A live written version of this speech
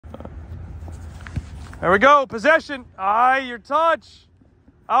There we go. Possession. Aye, your touch.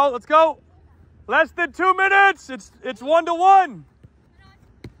 Out. Let's go. Less than 2 minutes. It's 1-1.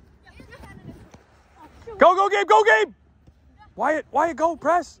 Go, Gabe. Go, Gabe. Wyatt, go.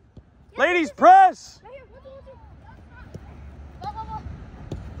 Press. Ladies, press.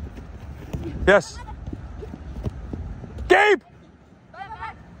 Yes. Gabe.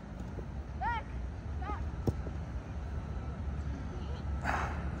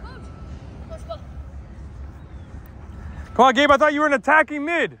 Come on, Gabe. I thought you were an attacking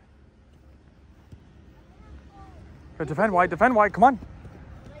mid. Defend wide. Come on.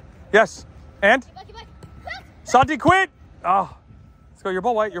 Yes. And? Santi, quit. Oh. Let's go. Your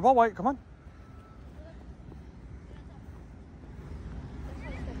ball, White. Come on.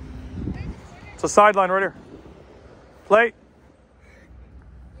 It's a sideline right here. Play.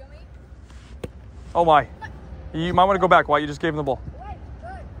 Oh, my. You might want to go back, White. You just gave him the ball.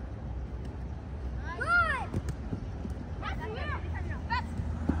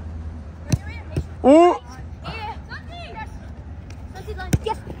 Ooh.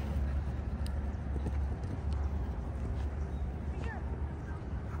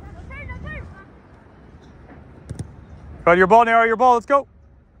 Got your ball, Nara. Your ball. Let's go.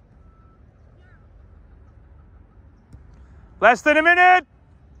 Less than a minute.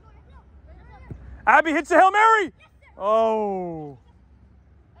 Abby hits the Hail Mary. Oh.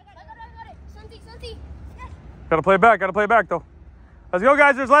 Gotta play it back, though. Let's go,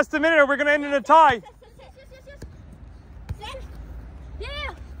 guys. There's less than a minute or we're going to end in a tie.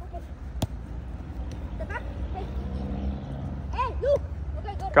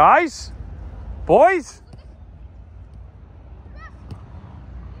 Guys, boys,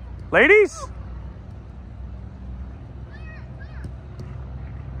 ladies.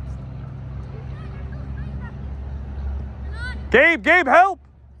 Gabe, help.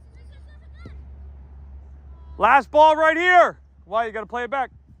 Last ball right here. Why, you got to play it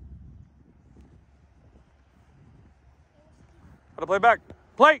back. Got to play it back.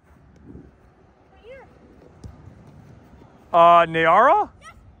 Play. Niara?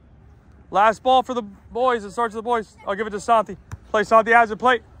 Last ball for the boys. It starts with the boys. I'll give it to Santi. Play. Santi has it.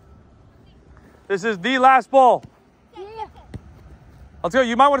 Play. This is the last ball. Let's go.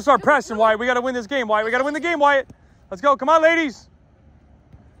 You might want to start pressing, Wyatt. We got to win this game, Wyatt. We got to win the game, Wyatt. Let's go. Come on, ladies.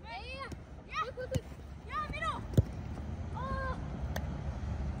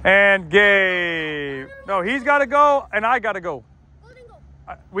 And Gabe. No, he's got to go, and I got to go.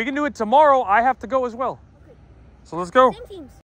 We can do it tomorrow. I have to go as well. So let's go.